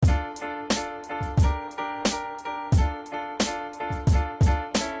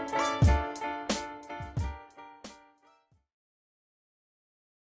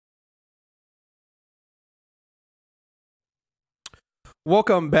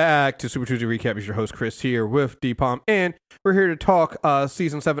Welcome back to Super Tuesday Recap. It's your host Chris here with D-Palm, and we're here to talk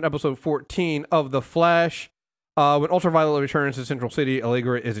Season 7, Episode 14 of The Flash. When Ultraviolet returns to Central City,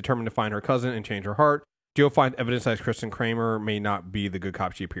 Allegra is determined to find her cousin and change her heart. Jill finds evidence that Kristen Kramer may not be the good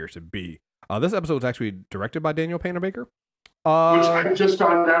cop she appears to be. This episode was actually directed by Daniel Painter Baker. Which I just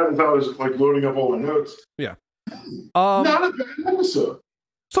found out as I was like loading up all the notes. Yeah. Not a bad episode.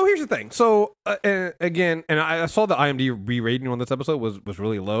 So here's the thing. So again, and I saw the IMDb rating on this episode was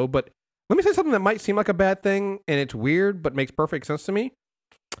really low, but let me say something that might seem like a bad thing, and it's weird, but makes perfect sense to me.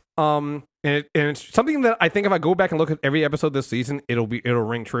 And it's something that I think if I go back and look at every episode this season, it'll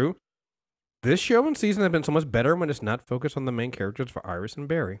ring true. This show and season have been so much better when it's not focused on the main characters for Iris and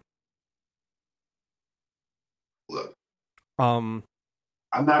Barry. Look, I'm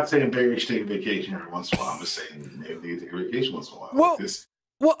not saying Barry should take a vacation every once in a while. I'm just saying maybe they take a vacation once in a while. Well,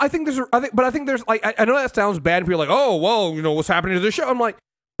 Well, I think there's like, I know that sounds bad, and people are like, oh, well, you know, what's happening to this show? I'm like,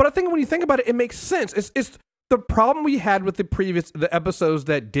 but I think when you think about it, it makes sense. It's the problem we had with the episodes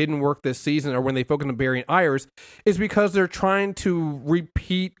that didn't work this season, or when they focus on Barry and Iris, is because they're trying to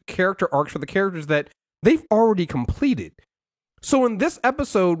repeat character arcs for the characters that they've already completed. So in this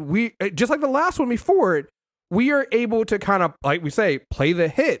episode, we, just like the last one before it, we are able to kind of, like we say, play the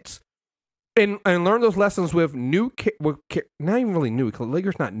hits. And learn those lessons with not even really new, because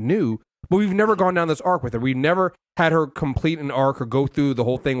Allegra's not new, but we've never gone down this arc with her. We've never had her complete an arc or go through the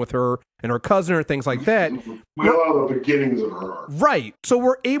whole thing with her and her cousin or things like that. We know the beginnings of her arc. Right. So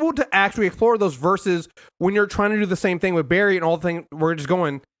we're able to actually explore those verses when you're trying to do the same thing with Barry and all the things. We're just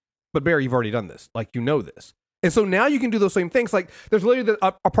going, but Barry, you've already done this. Like, you know this. And so now you can do those same things. Like, there's literally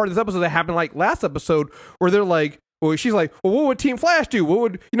a part of this episode that happened like last episode where they're like, well, she's like, well, what would Team Flash do?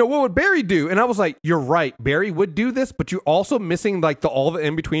 What would Barry do? And I was like, you're right. Barry would do this, but you're also missing like all the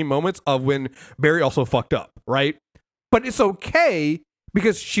in-between moments of when Barry also fucked up, right? But it's okay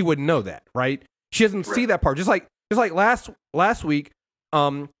because she would know that, right? She doesn't see that part. Just like last week,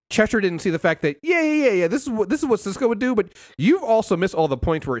 Chester didn't see the fact that, yeah. This is what Cisco would do, but you've also missed all the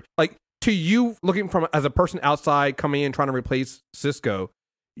points where, like, to you looking from as a person outside coming in trying to replace Cisco,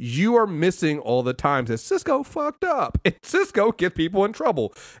 you are missing all the times that Cisco fucked up and Cisco gets people in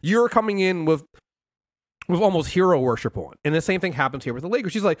trouble. You're coming in with almost hero worship on. And the same thing happens here with the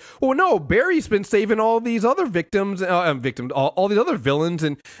Lakers. She's like, well, no, Barry's been saving all these other victims, all these other villains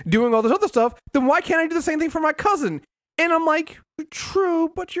and doing all this other stuff. Then why can't I do the same thing for my cousin? And I'm like,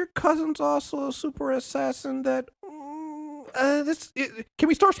 true, but your cousin's also a super assassin that, can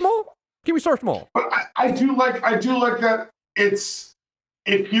we start small? But I do like that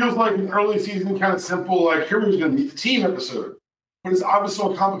it feels like an early season kind of simple, like here was going to be the team episode, but it's obviously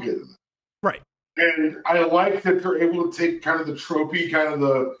so complicated. Right. And I like that they're able to take kind of the tropey, kind of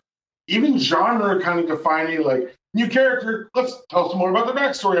the even genre kind of defining, like new character, let's tell some more about the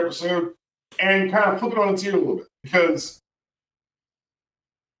backstory episode and kind of flip it on its ear a little bit. Because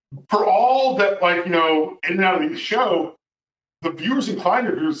for all that, like, you know, in and out of the show, the viewers inclined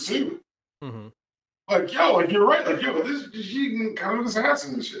to do Sue. Mm-hmm. Like, yo, like, you're right. Like, yo, she kind of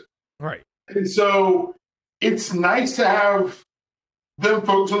assassin and shit. Right. And so it's nice to have them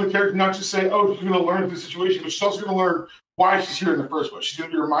focus on the character, not just say, oh, she's going to learn the situation, but she's also going to learn why she's here in the first place. She's going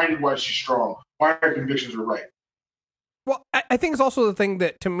to be reminded why she's strong, why her convictions are right. Well, I think it's also the thing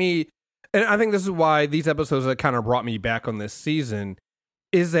that, to me, and I think this is why these episodes that kind of brought me back on this season,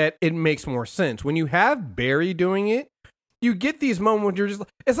 is that it makes more sense. When you have Barry doing it, you get these moments when you're just,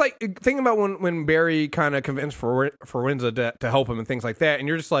 it's like, think about when Barry kind of convinced Forenza to help him and things like that, and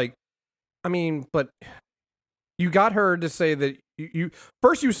you're just like, I mean, but you got her to say that you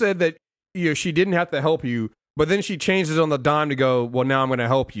first you said that, you know, she didn't have to help you, but then she changes on the dime to go, well, now I'm going to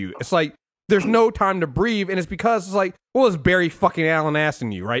help you. It's like, there's no time to breathe, and it's because it's like, well, it's Barry fucking Allen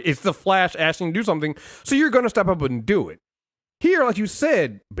asking you, right? It's the Flash asking you to do something, so you're going to step up and do it. Here, like you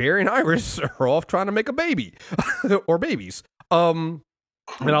said, Barry and Iris are off trying to make a baby or babies. And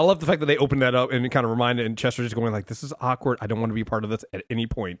I love the fact that they opened that up and it kind of reminded, and Chester's just going like, this is awkward. I don't want to be part of this at any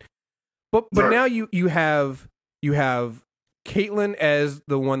point. But now you have Caitlin as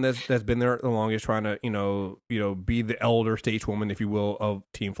the one that's been there the longest, trying to, you know, be the elder stateswoman, if you will, of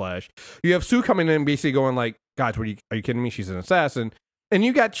Team Flash. You have Sue coming in and basically going like, guys, are you kidding me? She's an assassin. And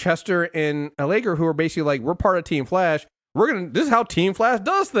you got Chester and Allegra who are basically like, we're part of Team Flash. This is how Team Flash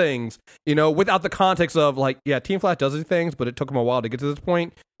does things, you know, without the context of like, yeah, Team Flash does these things, but it took them a while to get to this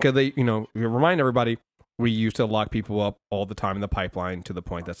point because they, you know, remind everybody, we used to lock people up all the time in the pipeline to the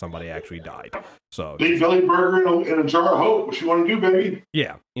point that somebody actually died. So big belly burger in a jar of hope. What you want to do, baby?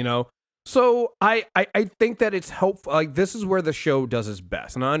 Yeah, you know. So I think that it's helpful. Like, this is where the show does its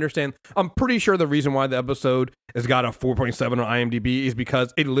best. And I understand, I'm pretty sure the reason why the episode has got a 4.7 on IMDb is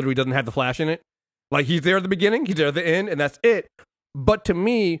because it literally doesn't have the Flash in it. Like, he's there at the beginning, he's there at the end, and that's it. But to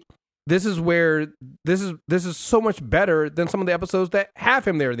me, this is where this is so much better than some of the episodes that have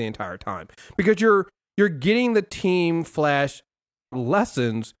him there the entire time. Because you're getting the Team Flash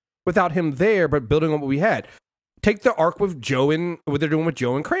lessons without him there, but building on what we had. Take the arc with Joe and what they're doing with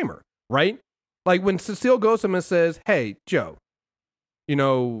Joe and Kramer. Right? Like, when Cecile goes to him and says, hey, Joe, you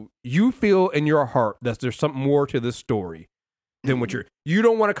know, you feel in your heart that there's something more to this story than what you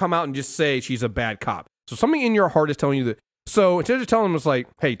don't want to come out and just say she's a bad cop. So something in your heart is telling you that. So instead of telling him, it's like,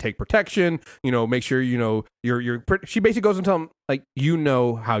 hey, take protection, you know, make sure, you know, she basically goes and tells him, like, you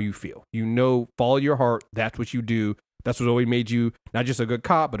know how you feel. You know, follow your heart. That's what you do. That's what always made you not just a good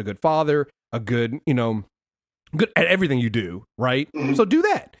cop, but a good father, a good, you know, good at everything you do. Right? Mm-hmm. So do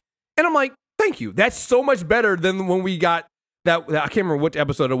that. And I'm like, thank you. That's so much better than when we got that. I can't remember which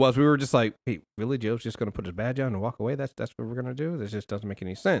episode it was. We were just like, hey, really? Joe's just going to put his badge on and walk away? That's what we're going to do? This just doesn't make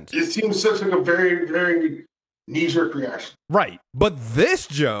any sense. It seems such like a very, very knee-jerk reaction. Right. But this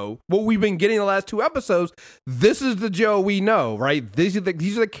Joe, what we've been getting the last 2 episodes, this is the Joe we know, right? These are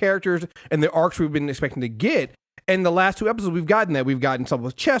the characters and the arcs we've been expecting to get. And the last 2 episodes, we've gotten that. We've gotten stuff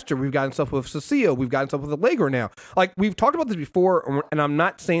with Chester. We've gotten stuff with Cecile. We've gotten stuff with Allegra now. Like, we've talked about this before, and I'm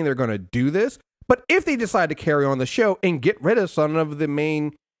not saying they're going to do this, but if they decide to carry on the show and get rid of some of the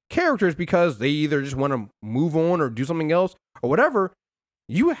main characters because they either just want to move on or do something else or whatever,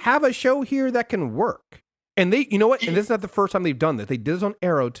 you have a show here that can work. And they, you know what? And this is not the first time they've done this. They did this on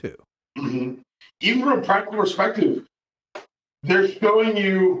Arrow, too. Mm-hmm. Even from a practical perspective, they're showing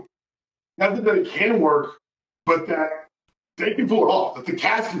you not that it can work, but that they can pull it off, that the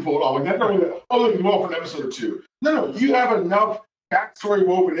cast can pull it off. Like, that's not only that, oh, they can go off for an episode or 2. No, you have enough backstory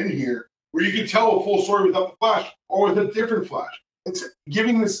woven in here where you can tell a full story without the Flash or with a different Flash. It's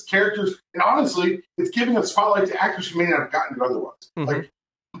giving this characters, and honestly, it's giving a spotlight to actors who may not have gotten it otherwise. Mm-hmm. Like,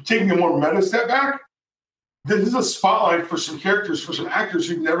 taking a more meta step back, this is a spotlight for some characters, for some actors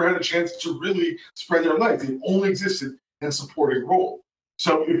who've never had a chance to really spread their legs. They've only existed in a supporting role.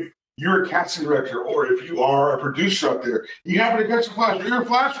 So if you're a casting director, or if you are a producer out there, you happen to catch a Flash, or you're a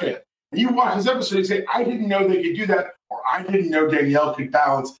Flash fan, and you watch this episode and say, I didn't know they could do that, or I didn't know Danielle could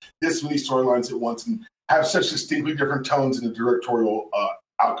balance this many storylines at once and have such distinctly different tones in the directorial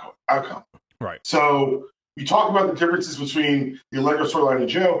outcome. Right. So you talk about the differences between the Allegra storyline and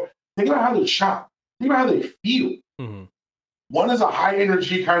Joe. Think about how they're shot. Think about how they feel. Mm-hmm. One is a high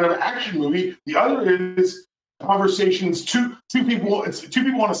energy kind of action movie. The other is conversations. Two people on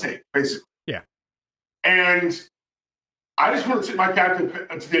a stage, basically. Yeah. And I just want to tip my cap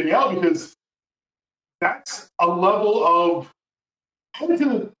to Danielle, because that's a level of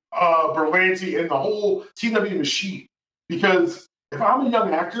Berlanti and the whole CW machine. Because if I'm a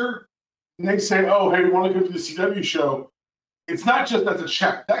young actor and they say, oh, hey, we want to go to the CW show, it's not just that's a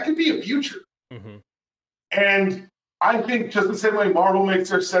check. That could be a future. Mm-hmm. And I think just the same way Marvel makes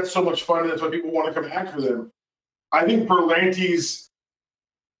their sets so much fun, and that's why people want to come act for them, I think Berlanti's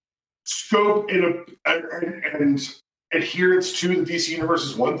scope and adherence to the DC universe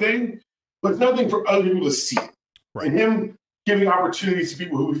is one thing, but it's another thing for other people to see it. Right. And him giving opportunities to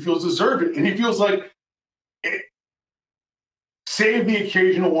people who he feels deserve it. And he feels like save the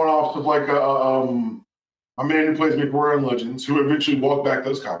occasional one-offs of like a man who plays McWhorter on Legends, who eventually walked back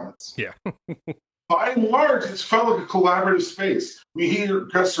those comments. Yeah. By and large, it's felt like a collaborative space. We hear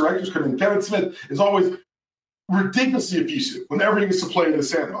guest directors come in. Kevin Smith is always ridiculously effusive whenever he gets to play in the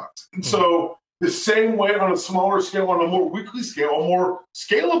sandbox. And so the same way on a smaller scale, on a more weekly scale, a more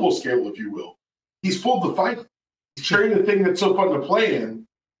scalable scale, if you will, he's pulled the fight. He's carrying the thing that's so fun to play in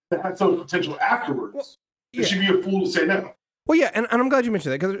that has so much potential afterwards. Well, yeah. It should be a fool to say no. Well, yeah, and I'm glad you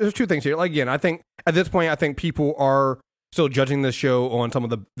mentioned that, because there's 2 things here. Like, again, I think at this point, I think people are still judging this show on some of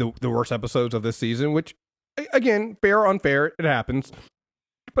the worst episodes of this season, which, again, fair or unfair, it happens.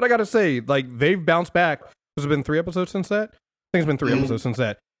 But I got to say, like, they've bounced back. Has it been 3 episodes since that? I think it's been 3 episodes since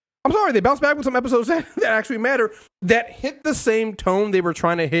that. I'm sorry, they bounced back with some episodes that actually matter, that hit the same tone they were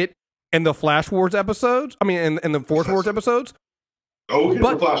trying to hit in the Flash Wars episodes. I mean, in the Force Wars episodes. Oh,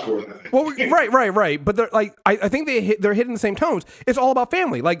 the Flash Wars. Well, right. But they're like, I think they're hitting the same tones. It's all about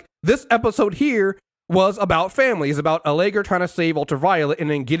family. Like, this episode here was about family. It's about Allegra trying to save Ultraviolet, and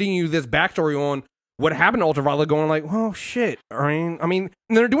then getting you this backstory on what happened to Ultraviolet, going like, oh shit. I mean,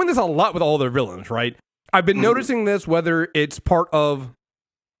 they're doing this a lot with all their villains, right? I've been noticing this, whether it's part of,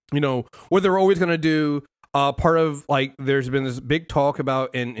 what they're always going to do, part of, like, there's been this big talk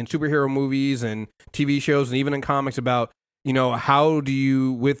about in superhero movies and TV shows and even in comics about how do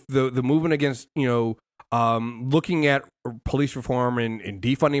you, with the movement against, looking at police reform and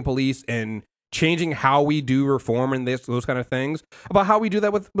defunding police and changing how we do reform and those kind of things, about how we do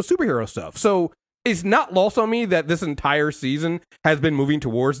that with superhero stuff. So it's not lost on me that this entire season has been moving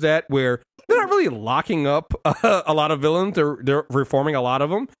towards that, where they're not really locking up a lot of villains. They're reforming a lot of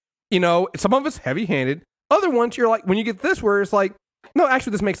them. Some of it's heavy-handed. Other ones, you're like, when you get this, where it's like, no,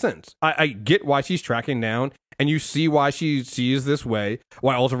 actually, this makes sense. I get why she's tracking down, and you see why she is this way,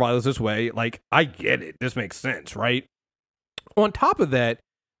 why Ultraviolet is this way. Like, I get it. This makes sense, right? On top of that,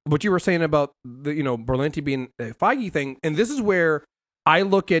 what you were saying about the Berlanti being a Feige thing, and this is where I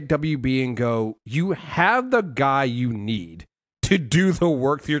look at WB and go, you have the guy you need to do the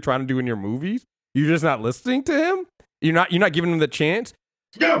work that you're trying to do in your movies. You're just not listening to him. You're not giving him the chance.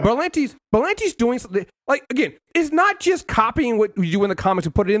 Yeah. Berlanti's doing something, like, again, it's not just copying what you do in the comics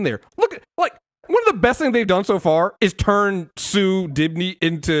and put it in there. Look at, like, one of the best things they've done so far is turn Sue Dibney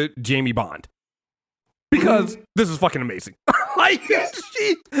into Jamie Bond. Because this is fucking amazing. Like,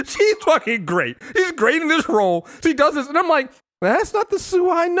 she's fucking great. She's great in this role. She does this, and I'm like, that's not the Sue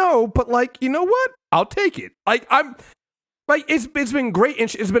I know, but, like, you know what? I'll take it. Like, it's been great,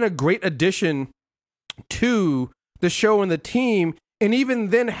 and it's been a great addition to the show and the team. And even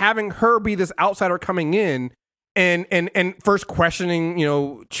then, having her be this outsider coming in and first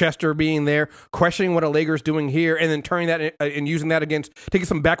questioning, Chester being there, questioning what Allegra's doing here, and then turning that and using that against, taking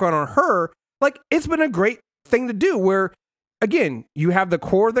some background on her. Like, it's been a great thing to do where, again, you have the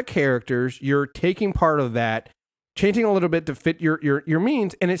core of the characters, you're taking part of that, changing a little bit to fit your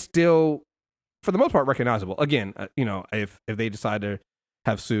means, and it's still, for the most part, recognizable. Again, if they decide to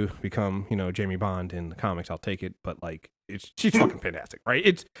have Sue become, Jamie Bond in the comics, I'll take it. But, like, she's fucking fantastic, right?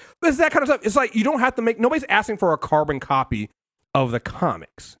 It's that kind of stuff. It's like, you don't have to nobody's asking for a carbon copy of the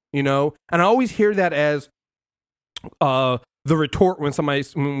comics, And I always hear that as the retort when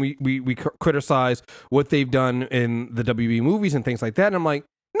we criticize what they've done in the WB movies and things like that. And I'm like,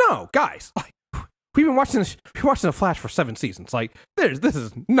 no, guys, like, we've been watching The Flash for 7 seasons. Like, this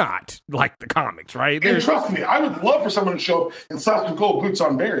is not like the comics, right? And trust me, I would love for someone to show up and slap some gold boots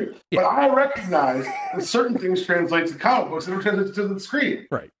on Barry. Yeah. But I recognize that certain things translate to comic books and translate to the screen.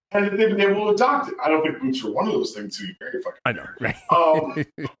 Right. And they've been able to adopt it. I don't think boots are one of those things to be very fucking I know, right?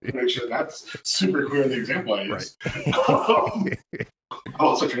 Make sure that's super clear in the example I used. Right.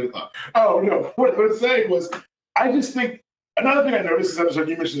 Also train of thought. Oh, no. What I was saying was, I just think, another thing I noticed this episode,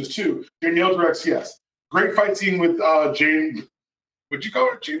 you mentioned this too, Danielle directs, yes. Great fight scene with Jane. What'd you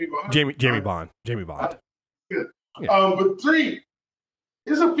call her? Jamie Bond? Jamie Bond. Good. Yeah. But 3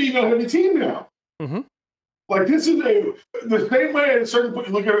 is a female heavy team now. Mm-hmm. Like, this is the same way at a certain point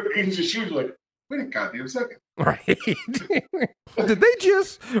you look at Agents of S.H.I.E.L.D., you're like, wait a goddamn second. Right. Did they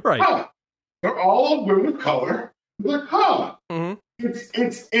just, right. Huh. They're all women of color. You're like, huh. Mm-hmm.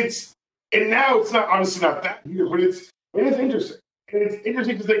 It's, and now it's not, obviously not that here, but it is interesting. And it's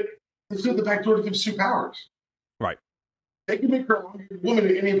interesting because this is the back door to give Sue powers. Right. They can make her a woman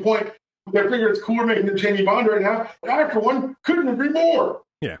at any point. They figure it's cooler making her Jamie Bond right now. And I, for one, couldn't agree more.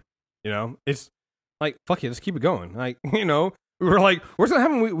 Yeah. It's like, fuck it, let's keep it going. Like, we were like, where's that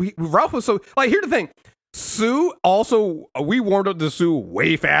happening? Ralph was so, like, here's the thing. Sue also, we warmed up to Sue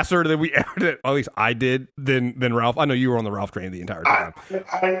way faster than we ever did. At least I did than Ralph. I know you were on the Ralph train the entire time.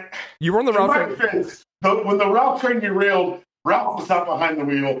 You were on the Ralph train. Defense, when the Ralph train derailed, Ralph was not behind the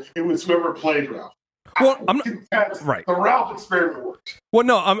wheel. It was whoever played Ralph. Well, right. The Ralph experiment worked. Well,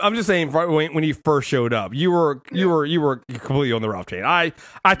 no, I'm just saying when he first showed up, you were completely on the Ralph train. I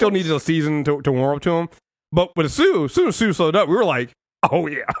still needed a season to warm up to him, but with Sue, as soon as Sue slowed up, we were like, oh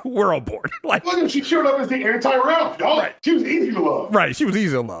yeah, we're on board. Like, look, she showed up as the anti-Ralph, y'all. Right. She was easy to love. Right, she was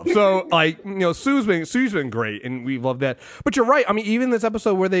easy to love. So, like, Sue's been great, and we love that. But you're right. I mean, even this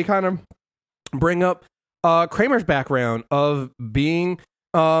episode where they kind of bring up Kramer's background of being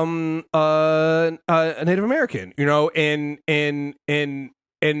a Native American, and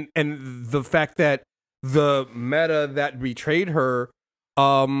the fact that the meta that betrayed her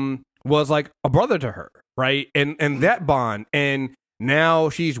was like a brother to her, right? And that bond, and now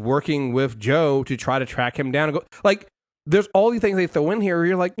she's working with Joe to try to track him down and go, like, there's all these things they throw in here where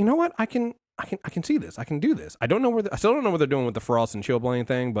you're like, you know what? I can see this. I can do this. I still don't know what they're doing with the Frost and Chillblaine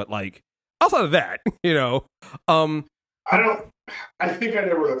thing, but, like, outside of that, I think I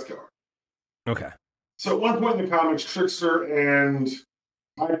know where that's going. Okay. So at one point in the comics, Trickster and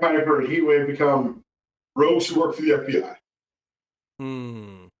Pied Piper and Heatwave become rogues who work for the FBI.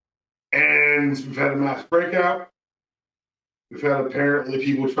 And we've had a mass breakout. We've had apparently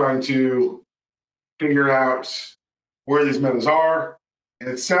people trying to figure out where these metas are. And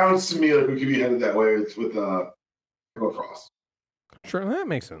it sounds to me like we could be headed that way with Emma Frost. Sure, that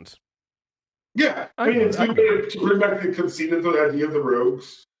makes sense. Yeah, I mean, it's a good way to bring back the conceit of the idea of the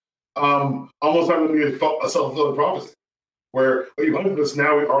rogues. Almost having to be a self-fulfilling prophecy, where you like this,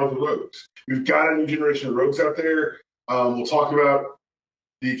 now we are the rogues. We've got a new generation of rogues out there. We'll talk about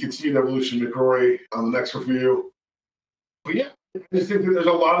the continued evolution of McRory on the next review. But yeah, I just think that there's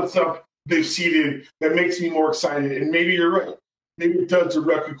a lot of stuff they've seeded that makes me more excited. And maybe you're right. Maybe it does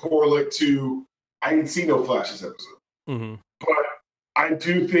directly correlate to I didn't see no Flash this episode. Mm-hmm. But I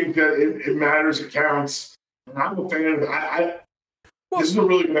do think that it matters, it counts. And I'm a fan of it. This is a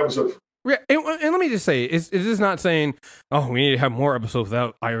really good episode. Yeah, and let me just say, it is not saying, oh, we need to have more episodes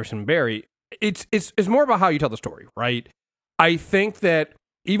without Iris and Barry. It's more about how you tell the story, right? I think that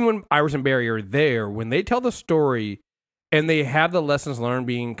even when Iris and Barry are there, when they tell the story and they have the lessons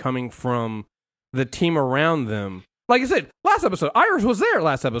learned coming from the team around them, like I said, last episode, Iris was there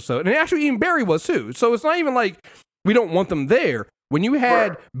last episode, and actually even Barry was too. So it's not even like we don't want them there. When you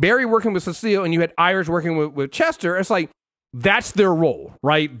had Barry working with Cecile and you had Iris working with Chester, it's like, that's their role,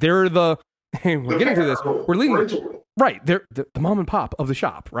 right? They're we're getting to this. We're leading, right? They're the mom and pop of the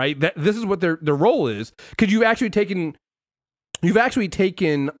shop, right? This is what their role is. Because you've actually taken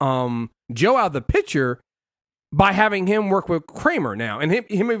Joe out of the picture by having him work with Kramer now, and him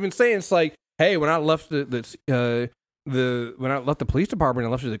even saying it's like, hey, when I left when I left the police department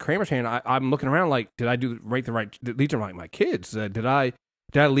and left it to the Kramer's hand, I'm looking around like, did I lead them like my kids? Did I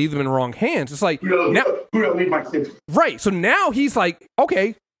leave them in the wrong hands? It's like, who did I leave my kids? Right. So now he's like,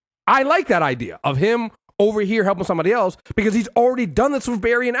 okay, I like that idea of him over here helping somebody else because he's already done this with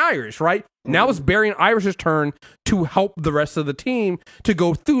Barry and Iris, right? Mm-hmm. Now it's Barry and Iris' turn to help the rest of the team to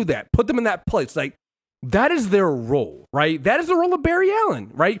go through that, put them in that place. Like, that is their role, right? That is the role of Barry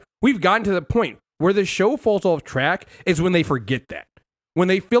Allen, right? We've gotten to the point where the show falls off track is when they forget that. When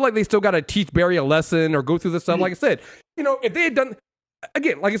they feel like they still got to teach Barry a lesson or go through this stuff. Like I said, if they had done...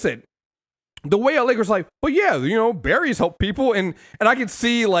 Again, like I said, the way Allegra's like, but yeah, Barry's helped people, and I can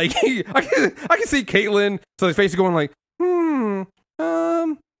see like I can see Caitlin, so his face is going like,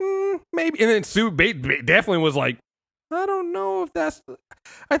 maybe, and then Sue definitely was like, I don't know if that's.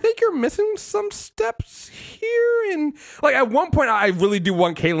 I think you're missing some steps here, and like at one point, I really do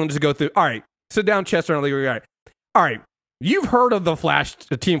want Caitlin to go through. All right, sit down, Chester, and Allegra. All right, you've heard of the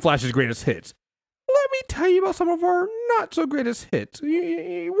Team Flash's greatest hits. Let me tell you about some of our not so greatest hits.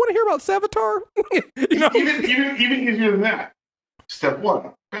 You want to hear about Savitar? Even easier than that. Step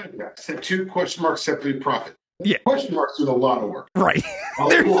 1, bad guy. Step 2, question mark. Step 3, profit. Yeah, question marks do a lot of work. Right.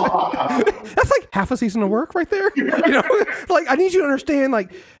 That's like half a season of work right there. Like I need you to understand.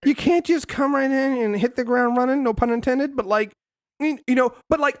 Like you can't just come right in and hit the ground running. No pun intended. But like.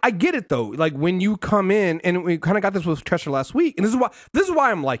 But like I get it though. Like when you come in, and we kind of got this with Chester last week, and this is why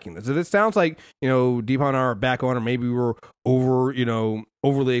I'm liking this. If it sounds like Deepa and I are back on, or maybe we were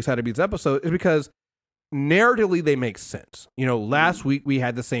overly excited to be this episode, is because narratively they make sense. Last week we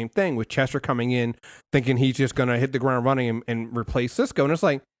had the same thing with Chester coming in thinking he's just gonna hit the ground running and replace Cisco, and it's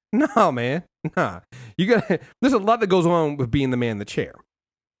like, no, man, nah. There's a lot that goes on with being the man in the chair.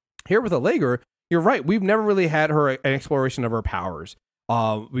 Here with Allegra, you're right. We've never really had an exploration of her powers.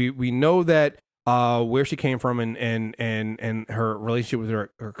 We know that where she came from and her relationship with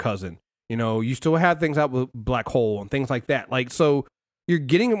her cousin. You still have things out with Black Hole and things like that. Like, so you're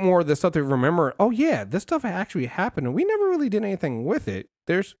getting more of this stuff to remember. Oh yeah, this stuff actually happened, and we never really did anything with it.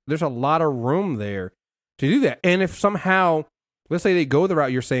 There's a lot of room there to do that. And if somehow, let's say they go the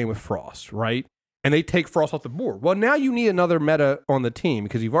route you're saying with Frost, right? And they take Frost off the board. Well, now you need another meta on the team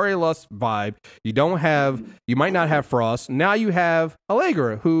because you've already lost Vibe. You might not have Frost. Now you have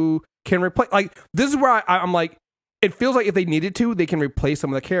Allegra who can replace. Like, this is where I'm like, it feels like if they needed to, they can replace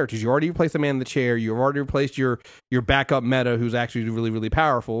some of the characters. You already replaced the man in the chair. You've already replaced your backup meta who's actually really, really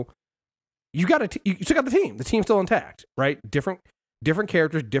powerful. You still got the team. The team's still intact, right? Different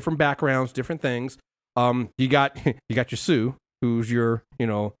characters, different backgrounds, different things. You got your Sue, who's your,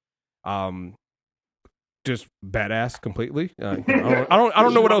 just badass completely. I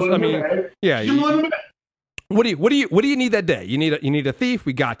don't know what else. I mean, yeah. What do you need that day? You need a thief.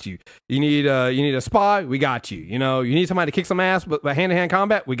 We got you. You need a spy. We got you. You need somebody to kick some ass, but hand to hand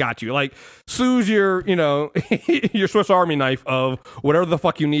combat. We got you. Like Sue's your your Swiss Army knife of whatever the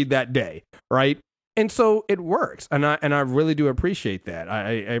fuck you need that day, right? And so it works, and I really do appreciate that.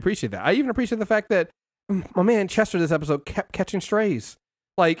 I appreciate that. I even appreciate the fact that my man Chester this episode kept catching strays.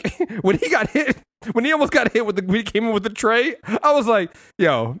 Like when he almost got hit when he came in with the tray, I was like,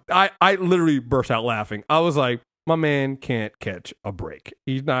 yo, I literally burst out laughing. I was like, my man can't catch a break.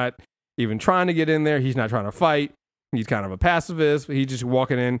 He's not even trying to get in there. He's not trying to fight. He's kind of a pacifist. He's just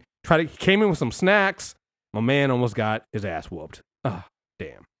walking in, came in with some snacks, My man almost got his ass whooped. Ah,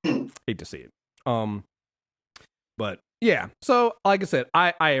 damn. Hate to see it. But yeah, so like I said,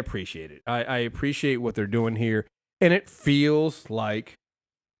 I appreciate it. I appreciate what they're doing here, and it feels like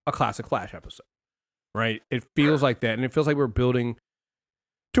a classic Flash episode, right? It feels like that, and it feels like we're building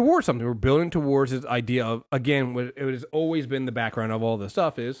towards something. We're building towards this idea of, again, what it has always been the background of all this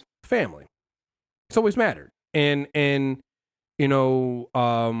stuff is family. It's always mattered, and you know,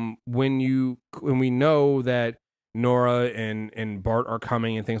 when we know that Nora and Bart are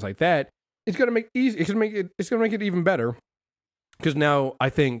coming and things like that, it's gonna make it's gonna make it even better, because now I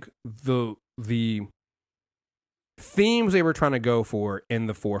think the themes they were trying to go for in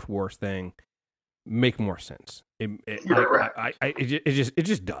the Fourth Wars thing make more sense. It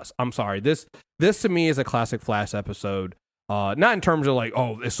just does. I'm sorry. This to me is a classic Flash episode. Not in terms of like,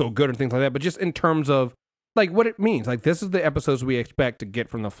 oh, it's so good and things like that, but just in terms of like what it means. Like, this is the episodes we expect to get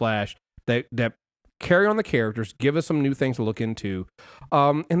from the Flash that carry on the characters, give us some new things to look into.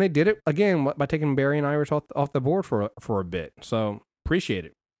 And they did it again by taking Barry and Iris off the board for a bit. So appreciate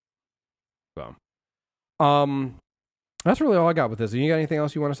it. So, that's really all I got with this. You got anything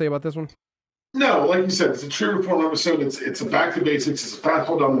else you want to say about this one? No, like you said, it's a true to form episode. It's a back to basics. It's a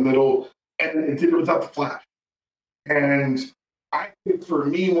fastball down the middle, and it did it without the Flash. And I think for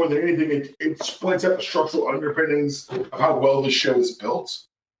me, more than anything, it points out the structural underpinnings of how well this show is built.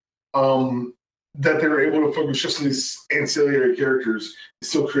 That they were able to focus just on these ancillary characters and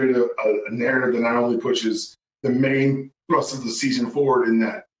still create a narrative that not only pushes the main thrust of the season forward, in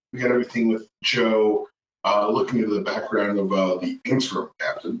that we got everything with Joe looking into the background of the interim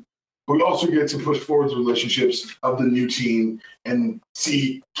captain. But we also get to push forward the relationships of the new team and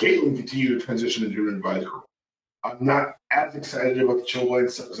see Caitlin continue to transition into an advisor role. I'm not as excited about the Chillblade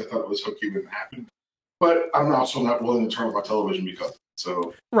stuff as I thought it was hooky when it happened, but I'm also not willing to turn off my television because.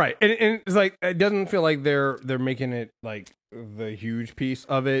 So right, and it's like it doesn't feel like they're making it like the huge piece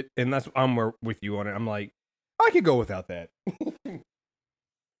of it, and that's I'm with you on it. I'm like, I could go without that.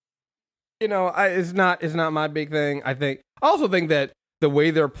 You know, it's not my big thing. I also think that the way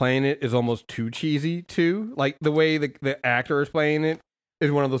they're playing it is almost too cheesy too. Like the way the actor is playing it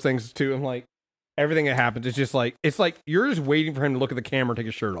is one of those things too. I'm like, everything that happens is just like, it's like you're just waiting for him to look at the camera and take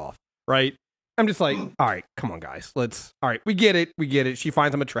his shirt off, right? I'm just like, all right, come on, guys. All right, we get it. She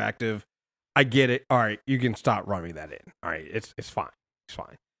finds him attractive. I get it. All right, you can stop running that in. All right, it's fine. It's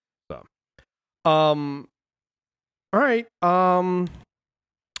fine. So, all right,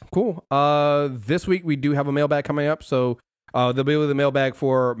 cool. This week we do have a mailbag coming up, so there'll be the mailbag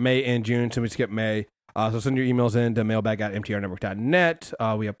for May and June, so we skip May. So send your emails in to mailbag@mtrnetwork.net.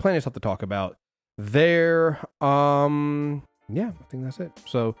 We have plenty of stuff to talk about there. Yeah, I think that's it.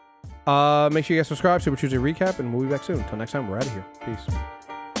 So, make sure you guys subscribe, Super Tuesday Recap, and we'll be back soon. Until next time, we're out of here. Peace.